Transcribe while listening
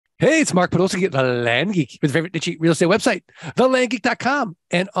Hey, it's Mark Podolsky at the Land Geek with your favorite niche real estate website, thelandgeek.com.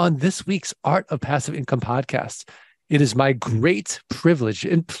 And on this week's Art of Passive Income podcast, it is my great privilege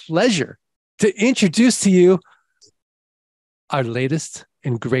and pleasure to introduce to you our latest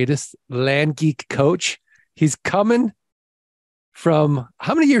and greatest Land Geek coach. He's coming from,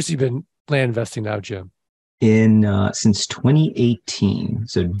 how many years have you been land investing now, Jim? Since 2018,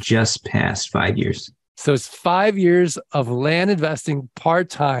 so just past 5 years. So it's 5 years of land investing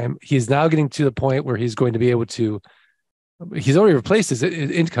part-time. He's now getting to the point where he's going to be able to, he's already replaced his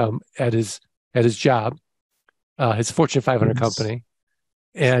income at his job, his Fortune 500 company,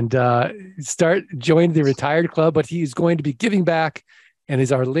 and start join the retired club. But he's going to be giving back, and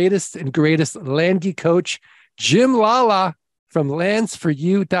he's our latest and greatest Land Geek coach, Jim Lala from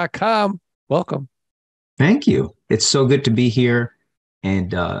landsforyou.com. Welcome. Thank you. It's so good to be here.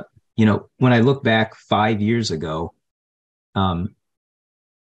 And, when I look back 5 years ago, I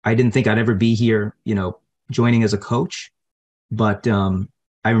didn't think I'd ever be here, joining as a coach. But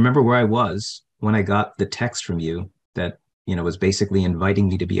I remember where I was when I got the text from you that, was basically inviting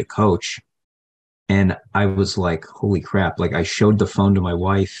me to be a coach. And I was like, holy crap. Like, I showed the phone to my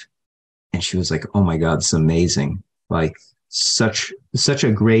wife and she was like, oh my God, it's amazing. Like, such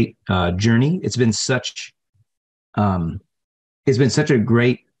a great journey. It's been such a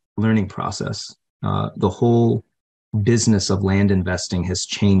great learning process. The whole business of land investing has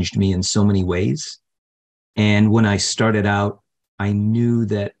changed me in so many ways. And when I started out, I knew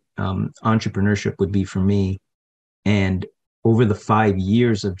that entrepreneurship would be for me. And over the 5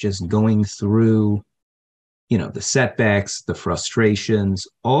 years of just going through, the setbacks, the frustrations,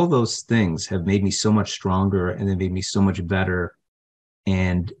 all those things have made me so much stronger and they made me so much better.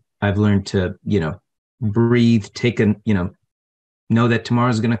 And I've learned to, breathe, know that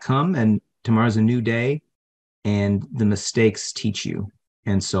tomorrow's going to come and tomorrow's a new day and the mistakes teach you.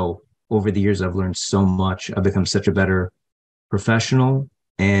 And so over the years, I've learned so much. I've become such a better professional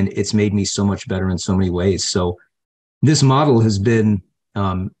and it's made me so much better in so many ways. So this model has been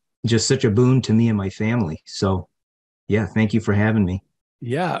just such a boon to me and my family. So yeah, thank you for having me.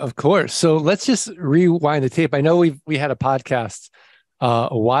 Yeah, of course. So let's just rewind the tape. I know we had a podcast a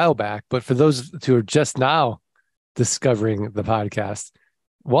while back, but for those who are just now discovering the podcast,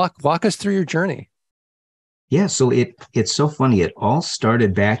 walk us through your journey. Yeah, so it's so funny. It all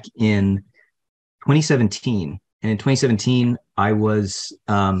started back in 2017, and in 2017, I was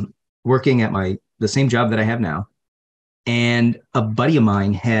working at the same job that I have now, and a buddy of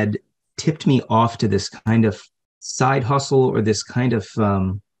mine had tipped me off to this kind of side hustle or this kind of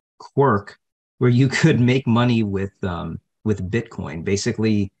quirk where you could make money with Bitcoin,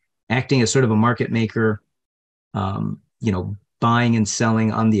 basically acting as sort of a market maker. Buying and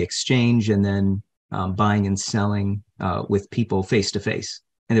selling on the exchange and then buying and selling with people face to face.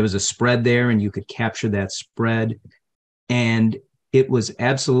 And there was a spread there and you could capture that spread. And it was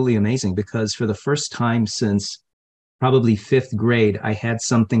absolutely amazing because for the first time since probably fifth grade, I had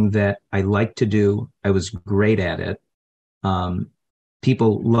something that I liked to do. I was great at it.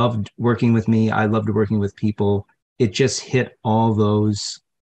 People loved working with me. I loved working with people. It just hit all those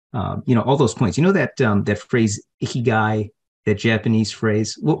all those points. That phrase ikigai, that Japanese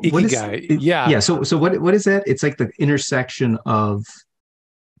phrase. What ikigai, is, yeah. So what is that? It's like the intersection of.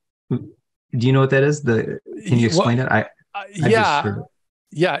 Do you know what that is? Can you explain it? Ikigai.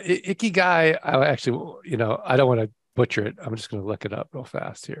 I actually, I don't want to butcher it. I'm just going to look it up real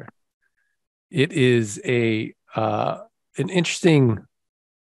fast here. It is an interesting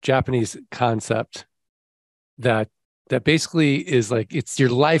Japanese concept that basically is like, it's your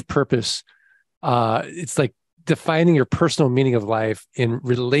life purpose. It's like defining your personal meaning of life in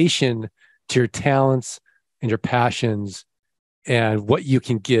relation to your talents and your passions and what you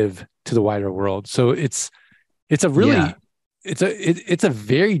can give to the wider world. So it's a really, it's a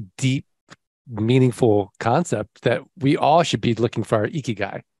very deep, meaningful concept that we all should be looking for our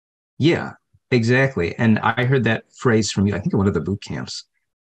ikigai. Yeah, exactly. And I heard that phrase from you, I think, at one of the boot camps.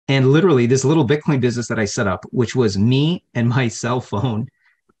 And literally this little Bitcoin business that I set up, which was me and my cell phone,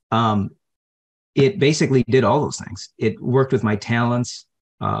 it basically did all those things. It worked with my talents,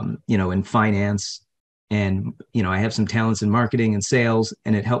 in finance. And, I have some talents in marketing and sales,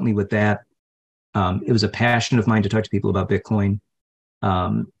 and it helped me with that. It was a passion of mine to talk to people about Bitcoin.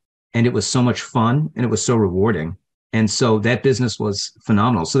 And it was so much fun and it was so rewarding. And so that business was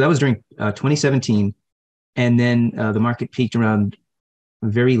phenomenal. So that was during 2017. And then the market peaked around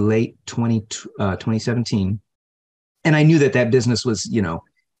very late 2017. And I knew that business was,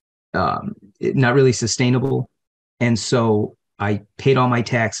 not really sustainable. And so I paid all my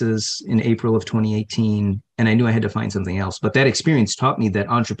taxes in April of 2018, and I knew I had to find something else. But that experience taught me that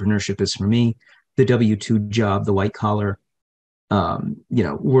entrepreneurship is for me. The W-2 job, the white collar,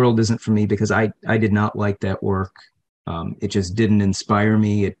 world isn't for me, because I did not like that work. It just didn't inspire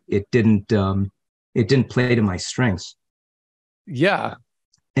me. It didn't play to my strengths. Yeah.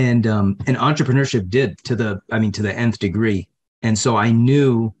 And entrepreneurship did, to the nth degree. And so I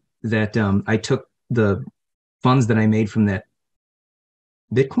knew that I took the funds that I made from that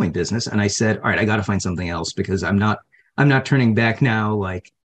Bitcoin business, and I said, all right, I got to find something else, because I'm not turning back now.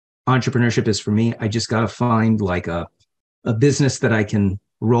 Like, entrepreneurship is for me. I just got to find like a business that I can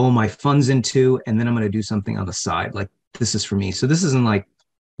roll my funds into, and then I'm going to do something on the side. Like, this is for me. So this is in like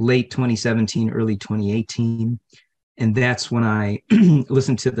late 2017, early 2018. And that's when I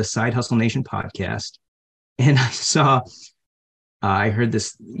listened to the Side Hustle Nation podcast. And I heard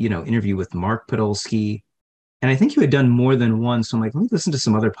this, interview with Mark Podolsky. And I think you had done more than one. So I'm like, let me listen to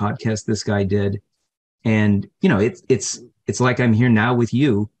some other podcasts this guy did. And, it's like I'm here now with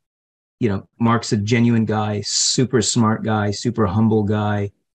you. Mark's a genuine guy, super smart guy, super humble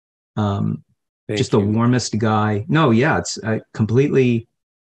guy, just the warmest guy. No, yeah, it's completely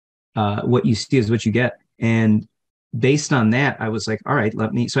what you see is what you get. And based on that, I was like, all right,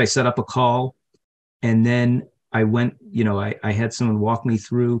 so I set up a call, and then I went, I had someone walk me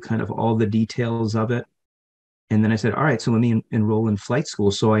through kind of all the details of it. And then I said, all right, so let me enroll in flight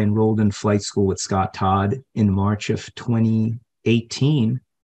school. So I enrolled in flight school with Scott Todd in March of 2018.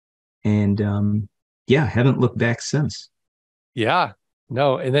 And haven't looked back since. Yeah.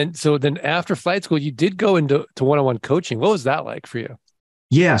 No. And then after flight school, you did go into one-on-one coaching. What was that like for you?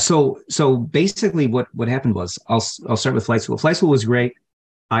 Yeah. So basically what happened was, I'll start with flight school. Flight school was great.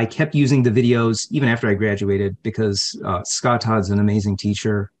 I kept using the videos even after I graduated, because Scott Todd's an amazing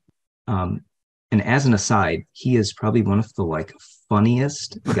teacher. And as an aside, he is probably one of the like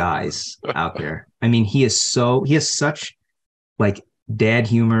funniest guys out there. I mean, he has such like dad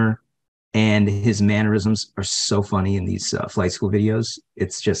humor, and his mannerisms are so funny in these flight school videos.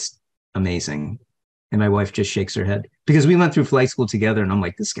 It's just amazing. And my wife just shakes her head, because we went through flight school together, and I'm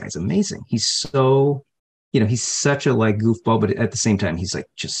like, this guy's amazing. He's so, he's such a like goofball, but at the same time, he's like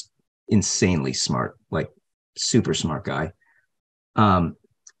just insanely smart, like super smart guy.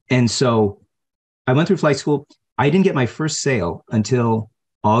 And so I went through flight school. I didn't get my first sale until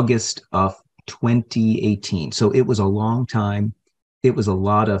August of 2018. So it was a long time. It was a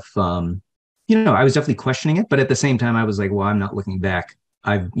lot of, I was definitely questioning it, but at the same time, I was like, well, I'm not looking back.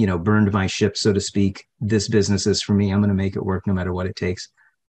 I've, burned my ship, so to speak. This business is for me. I'm going to make it work no matter what it takes.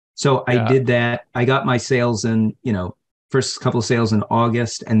 So I did that. I got my sales in, first couple of sales in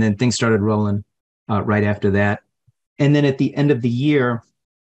August, and then things started rolling right after that. And then at the end of the year,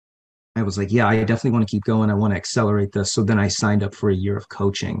 I was like, yeah, I definitely want to keep going. I want to accelerate this. So then I signed up for a year of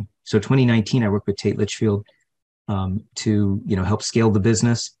coaching. So 2019, I worked with Tate Litchfield to, help scale the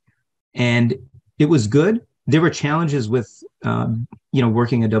business. And it was good. There were challenges with,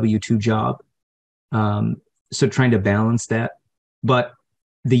 working a W-2 job. So trying to balance that. But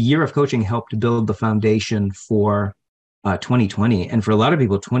the year of coaching helped build the foundation for 2020. And for a lot of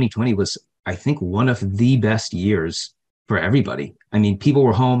people, 2020 was, I think, one of the best years for everybody. I mean, people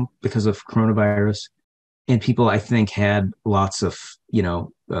were home because of coronavirus, and people, I think, had lots of,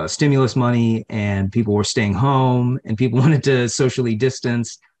 stimulus money, and people were staying home, and people wanted to socially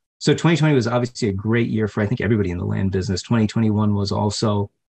distance. So 2020 was obviously a great year for, I think, everybody in the land business. 2021 was also.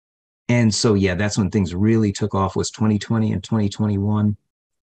 And so, yeah, that's when things really took off, was 2020 and 2021.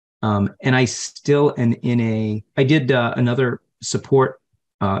 And I still am I did another support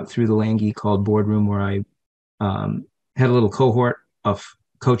through the Land Geek called Boardroom, where I had a little cohort of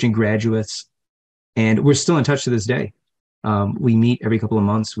coaching graduates, and we're still in touch to this day. We meet every couple of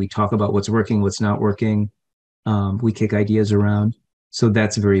months. We talk about what's working, what's not working. We kick ideas around. So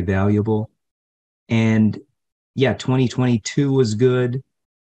that's very valuable. And 2022 was good.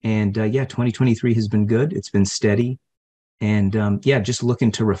 And 2023 has been good. It's been steady. And just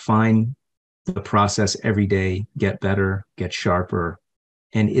looking to refine the process every day, get better, get sharper.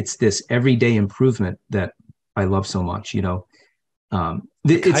 And it's this everyday improvement that I love so much.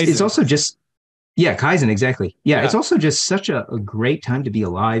 It's also just, Kaizen, exactly. Yeah, it's also just such a great time to be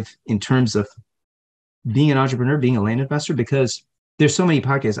alive in terms of being an entrepreneur, being a land investor, because there's so many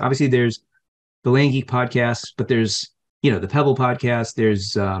podcasts. Obviously, there's the Land Geek podcast, but there's, the Pebble podcast.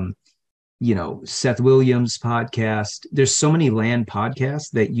 There's, Seth Williams podcast. There's so many land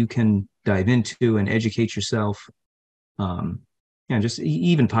podcasts that you can dive into and educate yourself. Just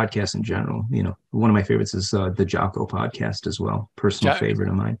even podcasts in general. One of my favorites is the Jocko podcast as well. Personal favorite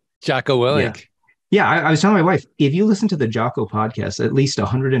of mine. Jocko Willink. Yeah, I was telling my wife, if you listen to the Jocko podcast, at least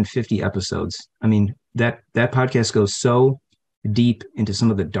 150 episodes, I mean, that podcast goes so deep into some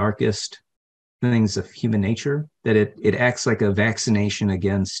of the darkest things of human nature that it acts like a vaccination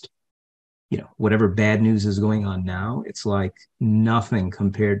against, whatever bad news is going on now. It's like nothing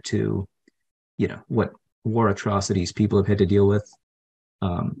compared to, what war atrocities people have had to deal with,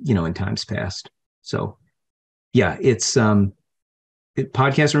 in times past. So yeah,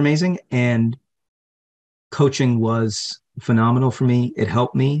 podcasts are amazing, and coaching was phenomenal for me. It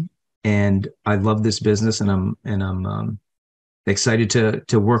helped me, and I love this business, and I'm excited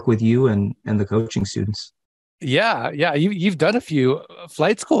to work with you and the coaching students. Yeah, yeah. You've done a few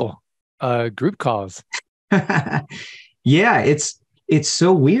flight school group calls. Yeah, it's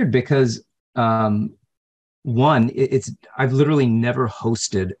so weird because one, it's I've literally never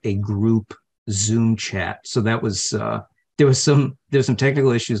hosted a group Zoom chat. So that was there was some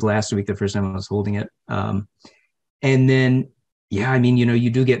technical issues last week, the first time I was holding it. And then yeah, I mean, you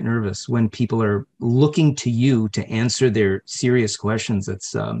do get nervous when people are looking to you to answer their serious questions.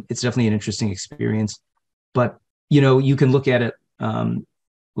 It's definitely an interesting experience. But you can look at it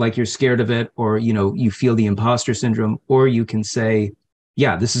like you're scared of it, or you feel the imposter syndrome, or you can say,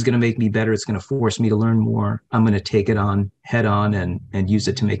 yeah, this is going to make me better. It's going to force me to learn more. I'm going to take it on head on and use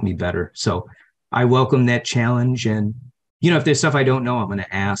it to make me better. So I welcome that challenge. And if there's stuff I don't know, I'm going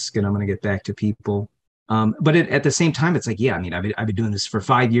to ask, and I'm going to get back to people. But at the same time, it's like, yeah, I mean, I've been doing this for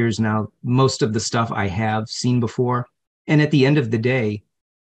 5 years now. Most of the stuff I have seen before. And at the end of the day,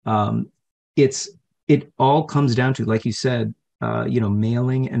 um, it all comes down to, like you said,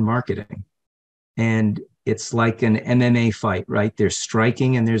 mailing and marketing. And it's like an MMA fight, right? There's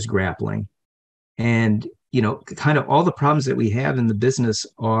striking and there's grappling. And, kind of all the problems that we have in the business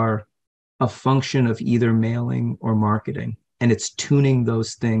are a function of either mailing or marketing. And it's tuning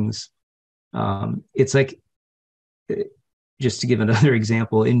those things. It's like, just to give another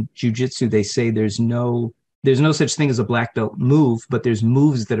example, in jujitsu, they say there's no such thing as a black belt move, but there's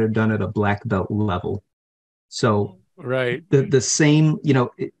moves that are done at a black belt level. So Right. the same,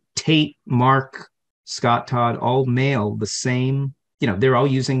 Tate, Mark, Scott, Todd, all mail the same, they're all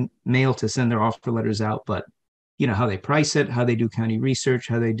using mail to send their offer letters out, but how they price it, how they do county research,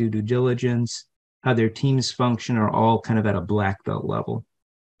 how they do due diligence, how their teams function are all kind of at a black belt level.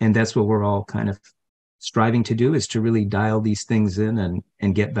 And that's what we're all kind of striving to do, is to really dial these things in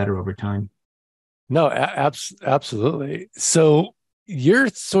and get better over time. No, absolutely. So you're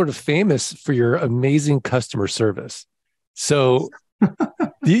sort of famous for your amazing customer service. So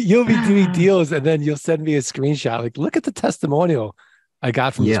you'll be doing deals, and then you'll send me a screenshot. Like, look at the testimonial I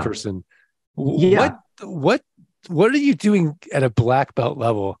got from this Yeah. person. Yeah. What are you doing at a black belt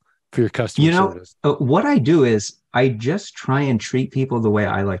level for your customer service? What I do is I just try and treat people the way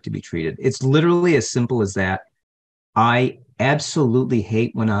I like to be treated. It's literally as simple as that. I absolutely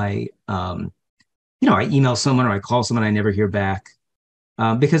hate when I email someone or I call someone, I never hear back.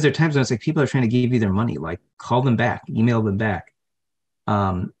 Because there are times when it's like people are trying to give you their money, like call them back, email them back.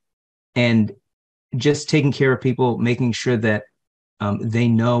 And just taking care of people, making sure that they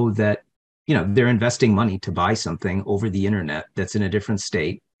know that, they're investing money to buy something over the internet that's in a different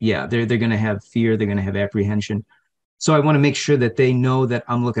state. Yeah, they're going to have fear, they're going to have apprehension. So I want to make sure that they know that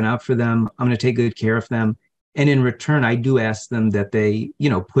I'm looking out for them. I'm going to take good care of them. And in return, I do ask them that they,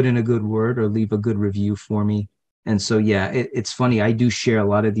 put in a good word or leave a good review for me. And so, yeah, it's funny. I do share a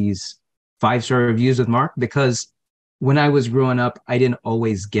lot of these 5-star reviews with Mark, because when I was growing up, I didn't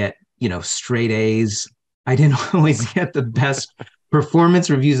always get, straight A's. I didn't always get the best performance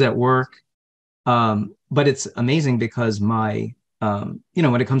reviews at work. But it's amazing because when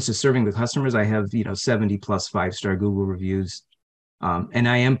it comes to serving the customers, I have, 70 plus 5-star Google reviews. And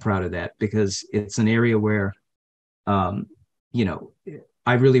I am proud of that, because it's an area where, you know,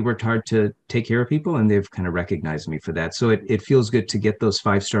 I really worked hard to take care of people, and they've kind of recognized me for that. So it feels good to get those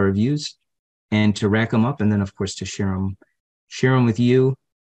 5-star reviews and to rack them up, and then of course to share them with you.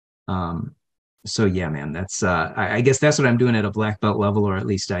 So yeah, man, that's I guess that's what I'm doing at a black belt level, or at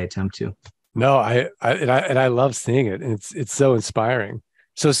least I attempt to. No, I love seeing it. It's so inspiring.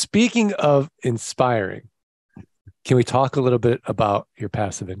 So speaking of inspiring, can we talk a little bit about your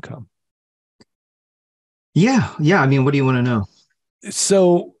passive income? Yeah. I mean, what do you want to know?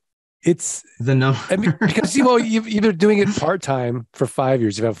 So it's The number. I mean, because you've been doing it part-time for 5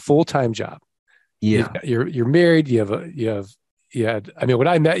 years. You have a full-time job. Yeah. You're married. I mean, when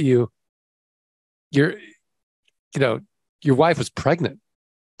I met you, you're, your wife was pregnant.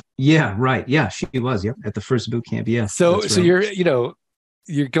 Yeah. Right. Yeah, she was. Yep. At the first boot camp. Yeah. So That's right.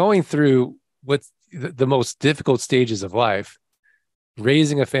 you're going through what's the most difficult stages of life.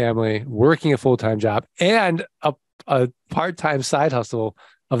 raising a family, working a full-time job, and a part-time side hustle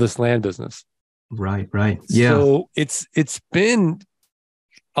of this land business. Right, right. Yeah, So it's been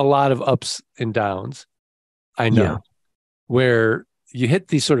a lot of ups and downs, I yeah, know, where you hit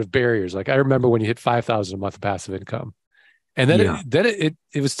these sort of barriers. Like I remember when you hit 5,000 a month of passive income, and then yeah,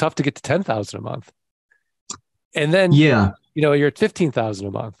 it was tough to get to 10,000 a month. And then, yeah, you're at 15,000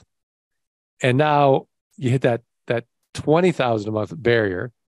 a month. And now you hit that 20,000 a month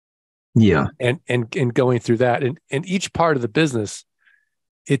barrier, yeah. and going through that, and each part of the business,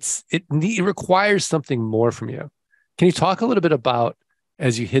 it requires something more from you. Can you talk a little bit about,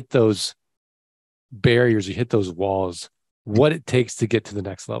 as you hit those barriers, you hit those walls, what it takes to get to the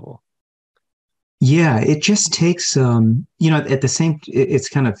next level? Yeah, it just takes at the same it's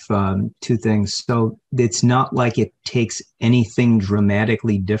kind of two things. So it's not like it takes anything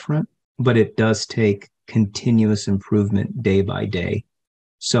dramatically different, but it does take continuous improvement day by day.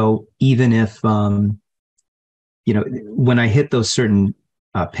 So even if when I hit those certain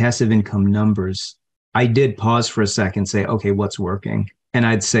passive income numbers, I did pause for a second, say, okay, what's working? And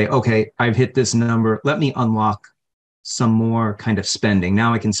I'd say, okay, I've hit this number. Let me unlock some more kind of spending.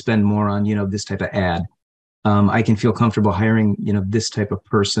 Now I can spend more on, this type of ad. I can feel comfortable hiring, this type of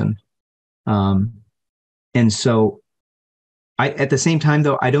person. Um, and so at the same time,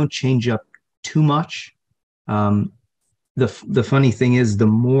 though, I don't change up too much. Um, the funny thing is, the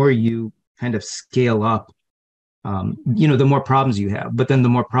more you kind of scale up, the more problems you have. But then the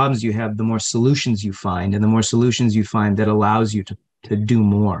more problems you have, the more solutions you find, and the more solutions you find that allows you to do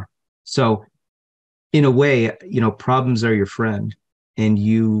more. So in a way, problems are your friend, and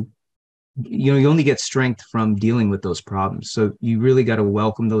you only get strength from dealing with those problems. So you really got to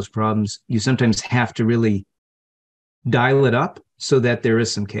welcome those problems. You sometimes have to really dial it up so that there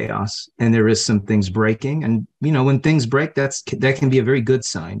is some chaos and there is some things breaking. And when things break, that can be a very good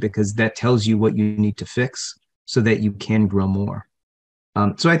sign, because that tells you what you need to fix so that you can grow more.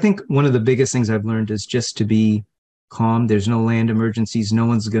 So I think one of the biggest things I've learned is just to be calm. There's no land emergencies. No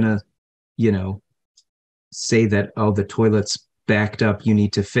one's gonna, say that, oh, the toilet's backed up, you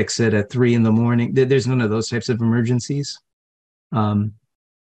need to fix it at 3 a.m. There's none of those types of emergencies. Um,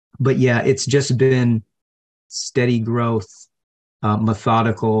 but yeah, it's just been steady growth,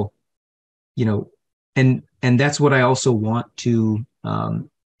 methodical, and that's what I also want to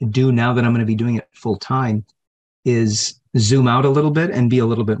do now that I'm going to be doing it full time, is zoom out a little bit and be a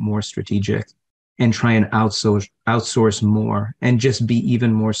little bit more strategic, and try and outsource more, and just be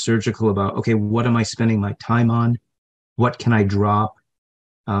even more surgical about, okay, what am I spending my time on? What can I drop?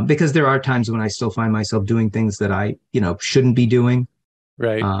 Because there are times when I still find myself doing things that I, shouldn't be doing.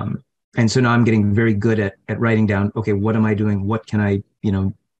 Right. And so now I'm getting very good at writing down, okay, what am I doing? What can I,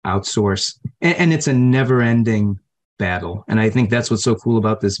 outsource? And it's a never ending battle. And I think that's what's so cool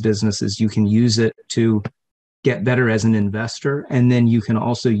about this business, is you can use it to get better as an investor. And then you can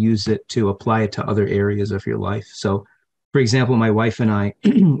also use it to apply it to other areas of your life. So for example, my wife and I,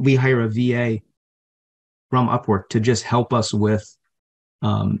 we hire a VA from Upwork to just help us with,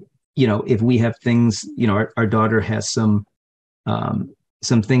 if we have things, our daughter has some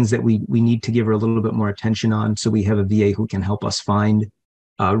things that we need to give her a little bit more attention on. So we have a VA who can help us find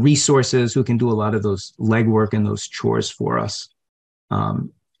resources, who can do a lot of those legwork and those chores for us.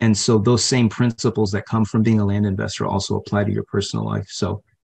 And so those same principles that come from being a land investor also apply to your personal life. So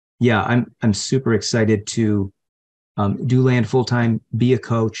yeah, I'm super excited to do land full time, be a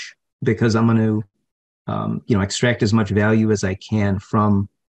coach, because I'm going to extract as much value as I can from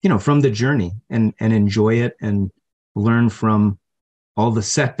the journey, and enjoy it, and learn from all the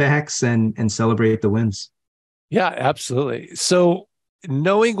setbacks, and celebrate the wins. Yeah, absolutely. So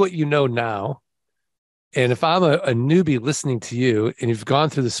knowing what you know now, and if I'm a newbie listening to you and you've gone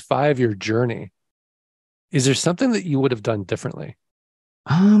through this 5-year journey, is there something that you would have done differently?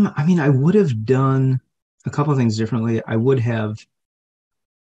 I mean, I would have done a couple of things differently. Um,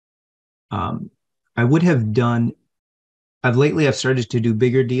 I would have done. I've started to do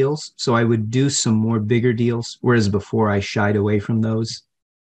bigger deals, so I would do some more bigger deals, whereas before I shied away from those.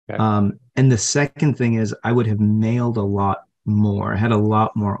 Okay. And the second thing is, I would have mailed a lot more, had a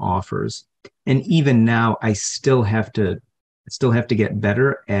lot more offers. And even now, I still have to get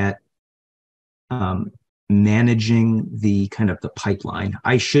better at managing the kind of the pipeline.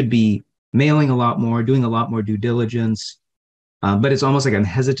 I should be mailing a lot more, doing a lot more due diligence, but it's almost like I'm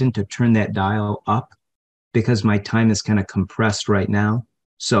hesitant to turn that dial up, because my time is kind of compressed right now.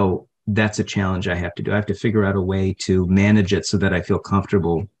 So that's a challenge I have to do. I have to figure out a way to manage it so that I feel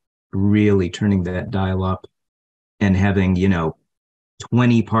comfortable really turning that dial up, and having,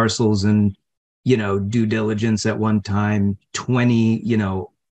 20 parcels in due diligence at one time, 20,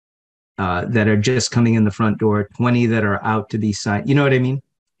 that are just coming in the front door, 20 that are out to be signed. You know what I mean?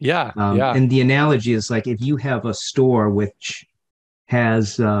 Yeah. Yeah. And the analogy is like if you have a store which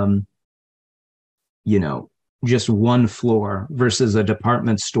has, you know, just one floor versus a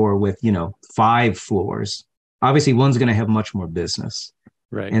department store with, 5 floors, obviously one's going to have much more business.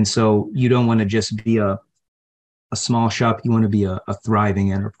 Right. And so you don't want to just be a small shop. You want to be a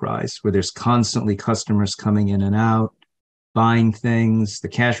thriving enterprise where there's constantly customers coming in and out, buying things. The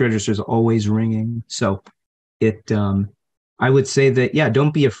cash register is always ringing. So I would say that, yeah,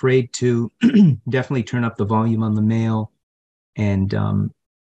 don't be afraid to definitely turn up the volume on the mail and,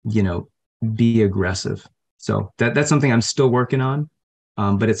 you know, be aggressive. So that's something I'm still working on.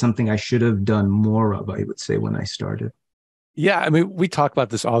 But it's something I should have done more of, I would say, when I started. Yeah. I mean, we talk about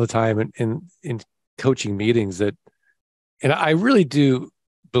this all the time in coaching meetings that, and I really do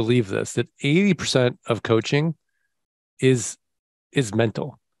believe this, that 80% of coaching is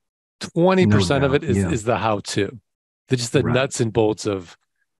mental. No 20% of doubt. it Yeah. is the how-to. They're just the Right. nuts and bolts of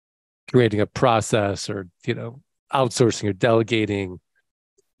creating a process or, outsourcing or delegating,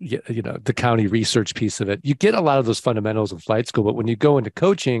 the county research piece of it. You get a lot of those fundamentals in flight school, but when you go into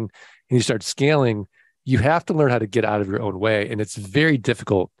coaching and you start scaling, you have to learn how to get out of your own way. And it's very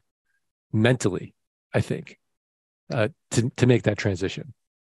difficult mentally, I think, to make that transition.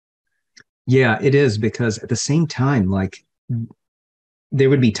 Yeah, it is because at the same time, like there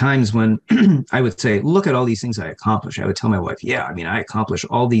would be times when I would say, look at all these things I accomplished. I would tell my wife, yeah, I mean, I accomplished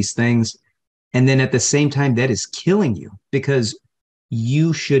all these things. And then at the same time, that is killing you because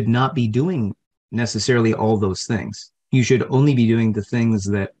you should not be doing necessarily all those things. You should only be doing the things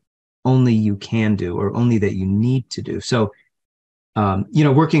that only you can do or only that you need to do. So,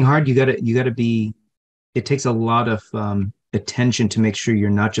 working hard, you gotta be, it takes a lot of attention to make sure you're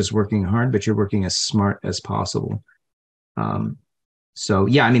not just working hard, but you're working as smart as possible. Um, so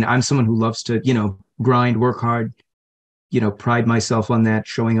yeah, I mean, I'm someone who loves to, grind, work hard, pride myself on that,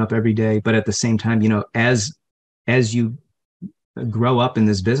 showing up every day. But at the same time, as you grow up in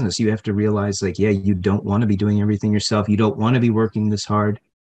this business, you have to realize like, yeah, you don't want to be doing everything yourself. You don't want to be working this hard.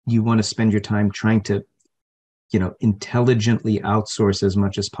 You want to spend your time trying to, intelligently outsource as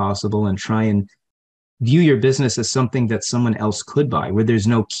much as possible and try and view your business as something that someone else could buy, where there's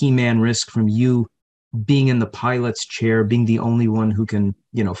no key man risk from you being in the pilot's chair, being the only one who can,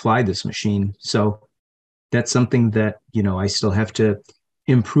 fly this machine. So that's something that, I still have to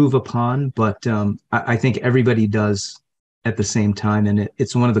improve upon, but I think everybody does at the same time. And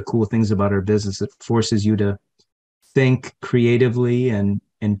it's one of the cool things about our business. It forces you to think creatively and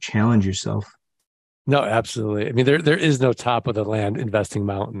challenge yourself. No, absolutely. I mean, there is no top of the land investing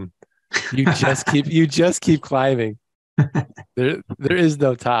mountain. You just keep climbing. There is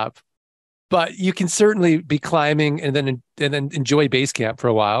no top. But you can certainly be climbing and then enjoy base camp for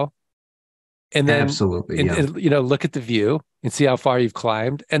a while. And then Absolutely. Yeah. look at the view and see how far you've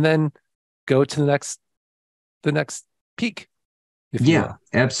climbed and then go to the next peak, if you Yeah, will.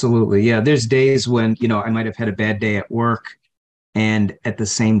 absolutely. Yeah. There's days when, I might have had a bad day at work. And at the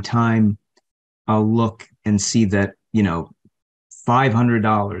same time, I'll look and see that, $500,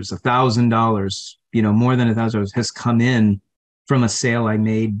 $1,000, more than $1,000 has come in from a sale I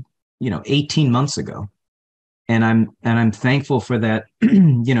made, 18 months ago. And I'm thankful for that,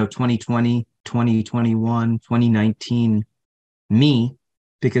 2020, 2021, 2019 me,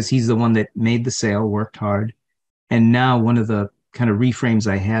 because he's the one that made the sale, worked hard. And now one of the kind of reframes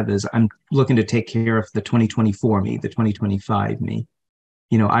I have is I'm looking to take care of the 2024 me, the 2025 me.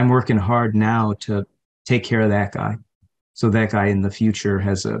 I'm working hard now to take care of that guy. So that guy in the future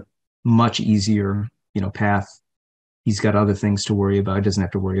has a much easier, path. He's got other things to worry about. He doesn't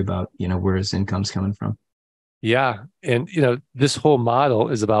have to worry about, where his income's coming from. Yeah. And this whole model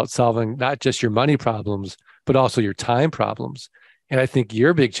is about solving not just your money problems, but also your time problems. And I think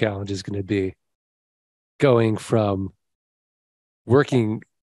your big challenge is going to be going from working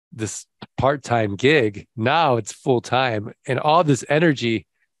this part-time gig, now it's full-time, and all this energy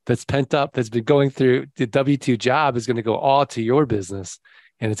that's pent up that's been going through the W-2 job is going to go all to your business,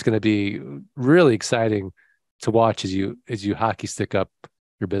 and it's going to be really exciting to watch as you hockey stick up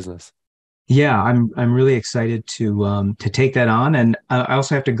your business. Yeah, I'm really excited to take that on, and I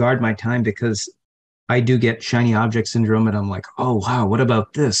also have to guard my time because I do get shiny object syndrome, and I'm like, oh wow, what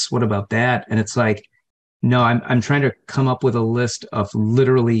about this? What about that? And it's like, no, I'm trying to come up with a list of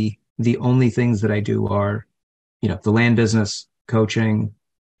literally the only things that I do are, the land business, coaching,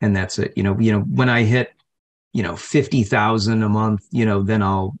 and that's it. When I hit, 50,000 a month, then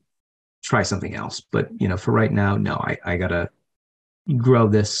I'll try something else. But for right now, no, I gotta grow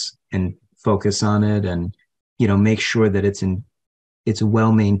this and focus on it and, make sure that it's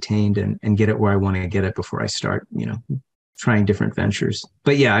well maintained and get it where I want to get it before I start, trying different ventures.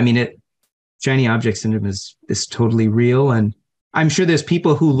 But yeah, I mean, shiny object syndrome is totally real. And I'm sure there's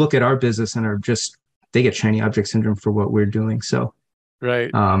people who look at our business and they get shiny object syndrome for what we're doing. So, Right.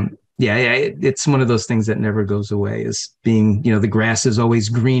 yeah, it's one of those things that never goes away, is being, the grass is always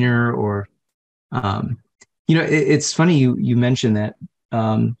greener, or, it's funny you mentioned that.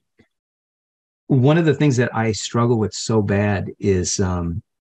 One of the things that I struggle with so bad is,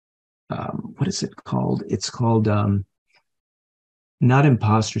 what is it called? It's called, not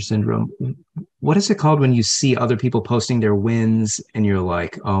imposter syndrome. What is it called when you see other people posting their wins and you're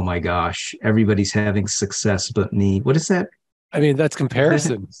like, oh my gosh, everybody's having success but me? What is that? I mean, that's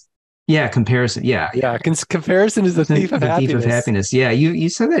comparison. Yeah, comparison. Yeah. Yeah. Comparison is the thief of The thief happiness. of happiness. Yeah. You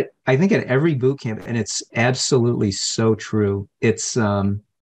said that, I think, at every boot camp, and it's absolutely so true. It's, and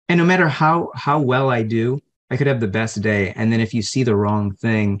no matter how well I do, I could have the best day. And then if you see the wrong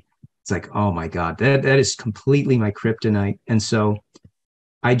thing, it's like, oh my God, that is completely my kryptonite. And so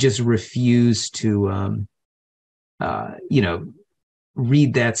I just refuse to,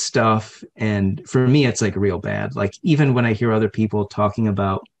 read that stuff. And for me, it's like real bad. Like, even when I hear other people talking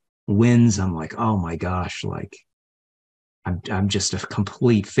about wins, I'm like, oh my gosh, like I'm just a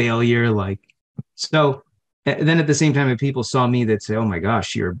complete failure. Like, so then at the same time, if people saw me, they'd say, oh my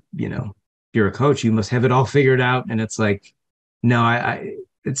gosh, you're a coach, you must have it all figured out. And it's like, no,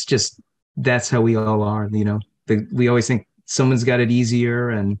 it's just, that's how we all are. We always think someone's got it easier.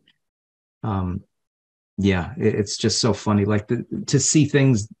 And, yeah, it's just so funny. Like, to see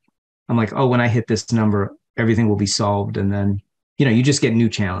things, I'm like, oh, when I hit this number, everything will be solved. And then, you just get new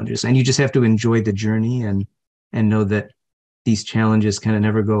challenges, and you just have to enjoy the journey and know that these challenges kind of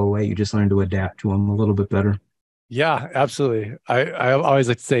never go away. You just learn to adapt to them a little bit better. Yeah, absolutely. I always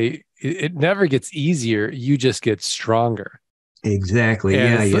like to say it never gets easier. You just get stronger. Exactly.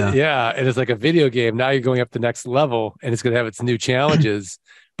 And Yeah. yeah. And it's like a video game. Now you're going up the next level and it's going to have its new challenges,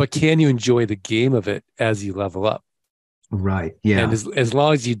 but can you enjoy the game of it as you level up? Right. Yeah. And as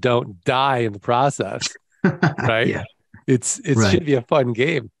long as you don't die in the process, right? Yeah. It Right. should be a fun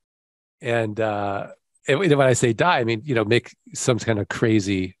game. And when I say die, I mean, make some kind of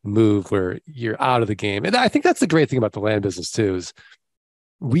crazy move where you're out of the game. And I think that's the great thing about the land business too, is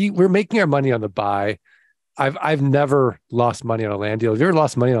we're making our money on the buy. I've never lost money on a land deal. Have you ever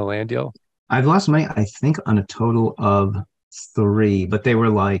lost money on a land deal? I've lost money, I think, on a total of 3, but they were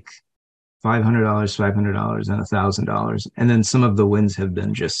like $500, $500, and $1,000. And then some of the wins have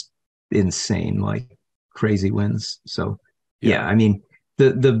been just insane, like crazy wins. So yeah, I mean,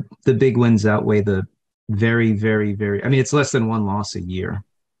 the big wins outweigh the very, very, very, I mean, it's less than one loss a year,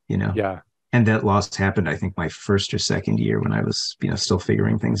 Yeah. and that loss happened, I think, my first or second year when I was, still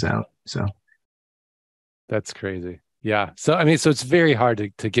figuring things out. So That's crazy. Yeah. So, I mean, so it's very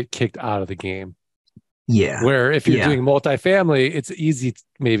hard to get kicked out of the game. yeah. Where if you're Yeah. doing multifamily, it's easy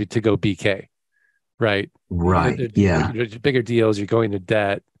maybe to go BK, right? Right. Yeah. Bigger deals, you're going to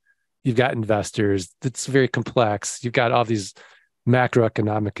debt, you've got investors. It's very complex. You've got all these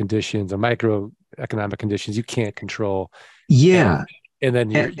macroeconomic conditions and microeconomic conditions you can't control. Yeah. And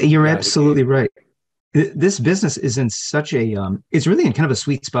then you're absolutely right. This business is in such a, it's really in kind of a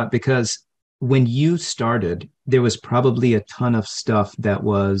sweet spot, because when you started, there was probably a ton of stuff that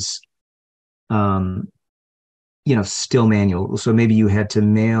was, still manual. So maybe you had to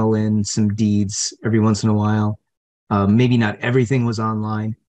mail in some deeds every once in a while. Maybe not everything was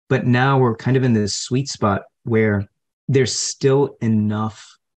online, but now we're kind of in this sweet spot where there's still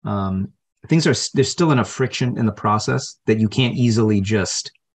enough, there's still enough friction in the process that you can't easily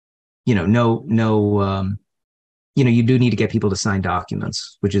just, you do need to get people to sign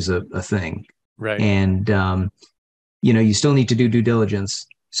documents, which is a thing. Right. And, you still need to do due diligence.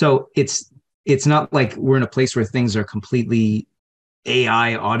 So it's not like we're in a place where things are completely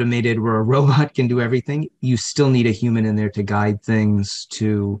AI automated, where a robot can do everything. You still need a human in there to guide things,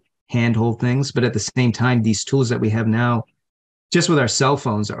 to handhold things. But at the same time, these tools that we have now, just with our cell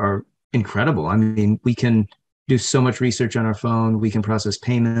phones, are incredible. I mean, we can do so much research on our phone. We can process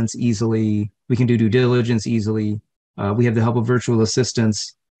payments easily. We can do due diligence easily. We have the help of virtual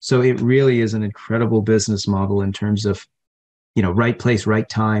assistants. So it really is an incredible business model in terms of, right place, right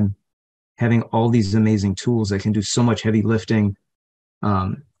time, having all these amazing tools that can do so much heavy lifting.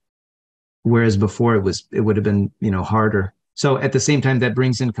 Whereas before it would have been, harder. So at the same time, that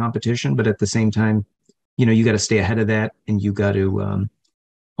brings in competition, but at the same time, you got to stay ahead of that, and you got to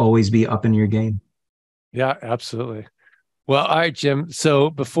always be up in your game. Yeah, absolutely. Well, all right, Jim. So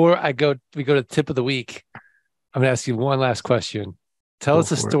before we go to tip of the week, I'm going to ask you one last question. Tell Go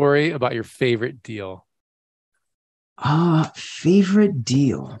us a for it. story about your favorite deal. Favorite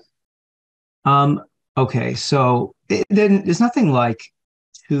deal. Um, okay, so then there's nothing like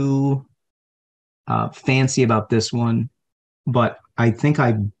too fancy about this one, but I think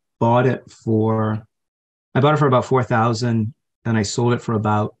bought it for I bought it for about 4,000 and I sold it for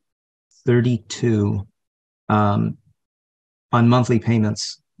about 32 um, on monthly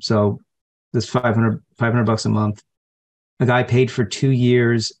payments. So this 500 bucks a month. A guy paid for 2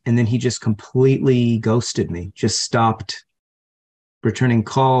 years and then he just completely ghosted me, just stopped returning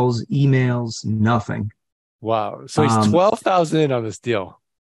calls, emails, nothing. Wow. So he's Um, 12,000 in on this deal.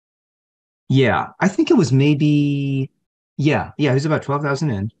 yeah, I think it was maybe, yeah, it was about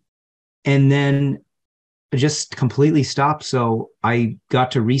 12,000 in. And then it just completely stopped. So I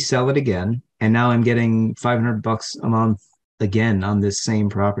got to resell it again. And now I'm getting 500 bucks a month again on this same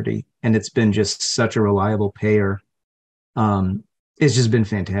property. And it's been just such a reliable payer. Um, it's just been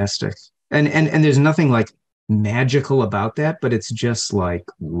fantastic. And there's nothing like magical about that, but it's just like,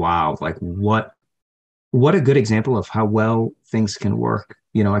 wow, like what a good example of how well things can work.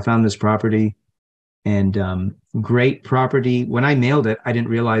 I found this property and great property. When I mailed it, I didn't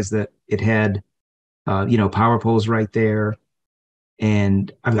realize that it had power poles right there.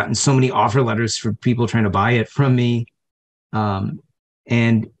 And I've gotten so many offer letters for people trying to buy it from me. Um,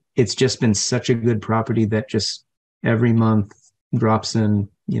 and it's just been such a good property that just every month drops in,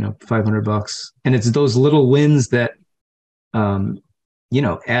 500 bucks. And it's those little wins that,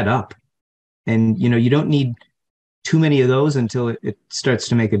 add up. And, you don't need too many of those until it starts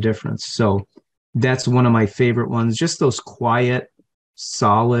to make a difference. So that's one of my favorite ones. Just those quiet,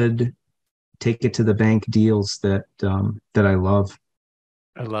 solid, take it to the bank deals that I love.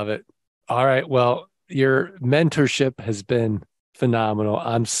 I love it. All right. Well, your mentorship has been phenomenal.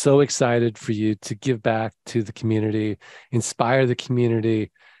 I'm so excited for you to give back to the community, inspire the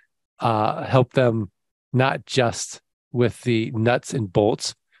community, help them not just with the nuts and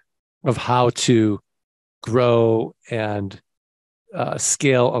bolts of how to grow and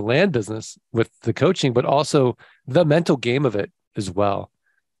scale a land business with the coaching, but also the mental game of it as well.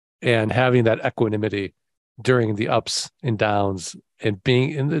 And having that equanimity during the ups and downs and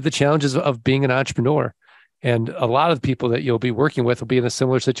being in the challenges of being an entrepreneur. And a lot of the people that you'll be working with will be in a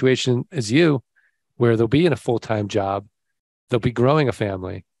similar situation as you, where they'll be in a full-time job, they'll be growing a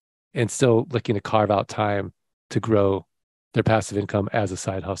family and still looking to carve out time to grow their passive income as a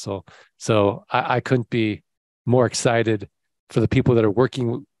side hustle. So I couldn't be more excited for the people that are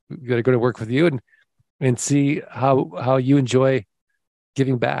working, that are going to work with you and see how you enjoy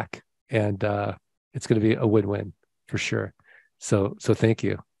giving back. And it's going to be a win-win for sure. So thank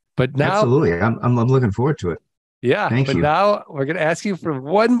you. But now, Absolutely. I'm looking forward to it. yeah, Thank but you. now we're going to ask you for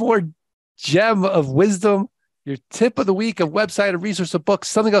one more gem of wisdom, your tip of the week, a website, a resource, a book,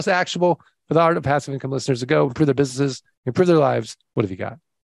 something else actionable for the Art of Passive Income listeners to go improve their businesses, improve their lives. What have you got?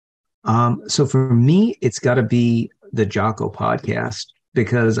 So for me, it's got to be the Jocko podcast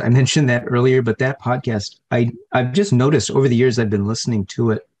because I mentioned that earlier, but that podcast, I've just noticed over the years I've been listening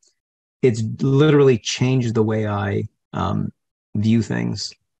to it, it's literally changed the way I view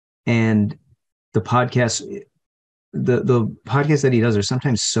things. And the podcast, the podcasts that he does are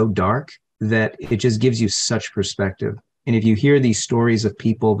sometimes so dark that it just gives you such perspective. And if you hear these stories of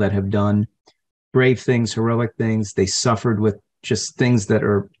people that have done brave things, heroic things, they suffered with just things that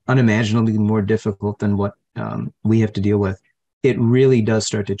are unimaginably more difficult than what we have to deal with, it really does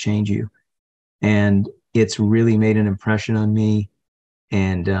start to change you. And it's really made an impression on me.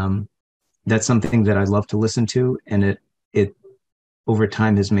 And that's something that I love to listen to. And it over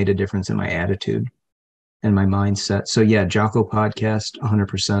time has made a difference in my attitude and my mindset. So yeah, Jocko podcast,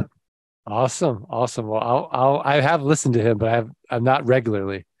 100%. Awesome. Awesome. Well, I have listened to him, but I'm not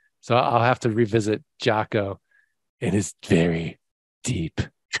regularly. So I'll have to revisit Jocko in his very deep,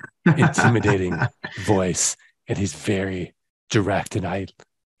 intimidating voice. And he's very direct. And I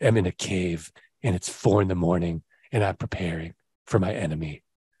am in a cave and it's 4 a.m. and I'm preparing for my enemy.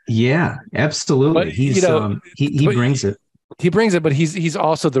 Yeah, absolutely. But He but brings it. he brings it, but he's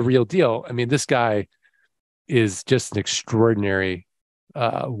also the real deal. I mean, this guy is just an extraordinary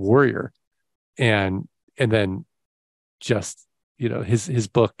warrior. And then just, his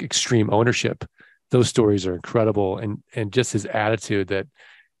book, Extreme Ownership, those stories are incredible. And just his attitude that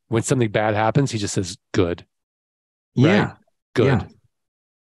when something bad happens, he just says, good, right? Yeah. Good. Yeah.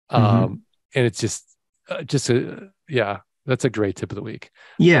 Mm-hmm. And it's that's a great tip of the week.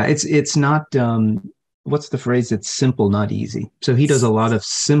 Yeah, it's not what's the phrase? It's simple, not easy. So he does a lot of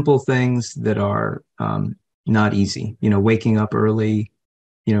simple things that are not easy. Waking up early,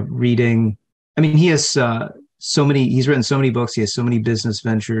 reading. I mean, he has he's written so many books. He has so many business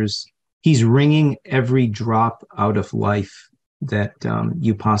ventures. He's wringing every drop out of life that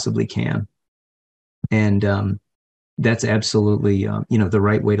you possibly can. And that's absolutely, the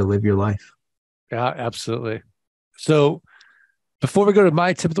right way to live your life. Yeah, absolutely. So before we go to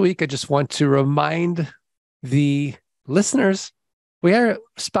my tip of the week, I just want to remind the listeners, we are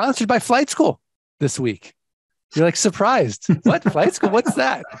sponsored by Flight School this week. You're like surprised. What? Flight School? What's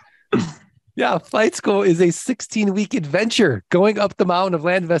that? Yeah, Flight School is a 16-week adventure going up the mountain of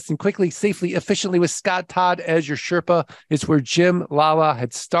land investing quickly, safely, efficiently with Scott Todd as your Sherpa. It's where Jim Lala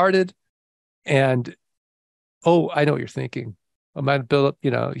had started. And, I know what you're thinking. I might build up,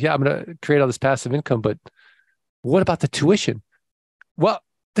 I'm going to create all this passive income, but what about the tuition? Well,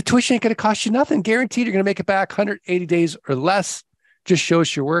 the tuition ain't going to cost you nothing. Guaranteed you're going to make it back 180 days or less. Just show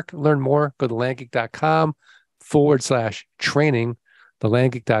us your work. Learn more. Go to landgeek.com/training.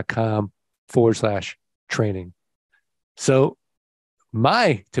 thelandgeek.com/training. So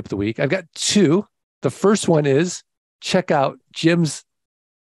my tip of the week, I've got two. The first one is check out Jim's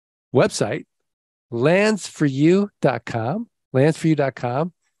website, landsforyou.com. And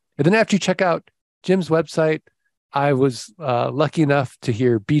then after you check out Jim's website, I was lucky enough to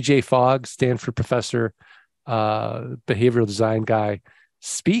hear BJ Fogg, Stanford professor, behavioral design guy,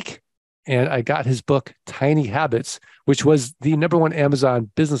 speak. And I got his book, Tiny Habits, which was the #1 Amazon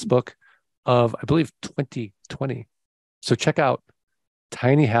business book of, I believe, 2020. So check out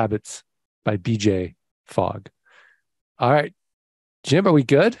Tiny Habits by BJ Fogg. All right, Jim, are we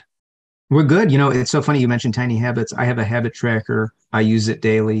good? We're good. It's so funny you mentioned Tiny Habits. I have a habit tracker. I use it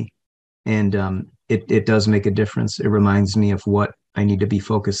daily, and it does make a difference. It reminds me of what I need to be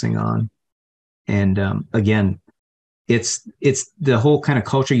focusing on. And again, it's the whole kind of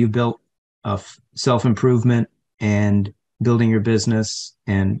culture you built of self-improvement and building your business.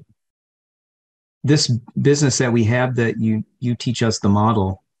 And this business that we have that you teach us the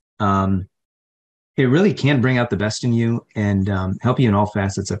model, it really can bring out the best in you and help you in all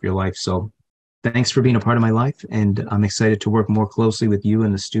facets of your life. So thanks for being a part of my life. And I'm excited to work more closely with you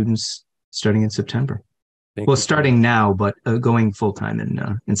and the students starting in September. Starting now, but going full-time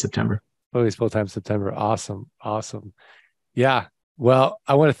in September. Always full-time September. Awesome. Yeah. Well,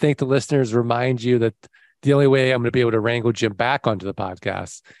 I want to thank the listeners, remind you that the only way I'm going to be able to wrangle Jim back onto the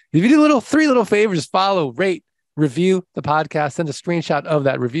podcast, if you do three little favors, follow, rate, review the podcast, send a screenshot of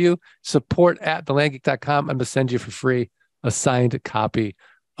that review, support@thelandgeek.com. I'm going to send you for free a signed copy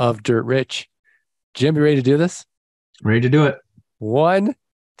of Dirt Rich. Jim, you ready to do this? Ready to do it. 1,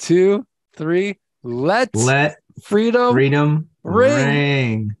 2, 3. Let freedom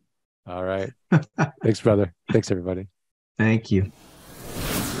ring. All right. Thanks, brother. Thanks, everybody. Thank you.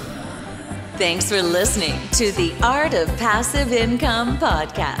 Thanks for listening to the Art of Passive Income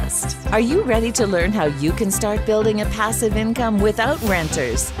podcast. Are you ready to learn how you can start building a passive income without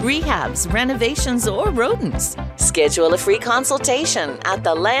renters, rehabs, renovations, or rodents? Schedule a free consultation at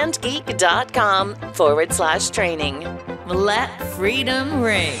thelandgeek.com/training. Let freedom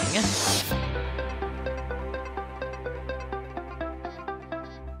ring.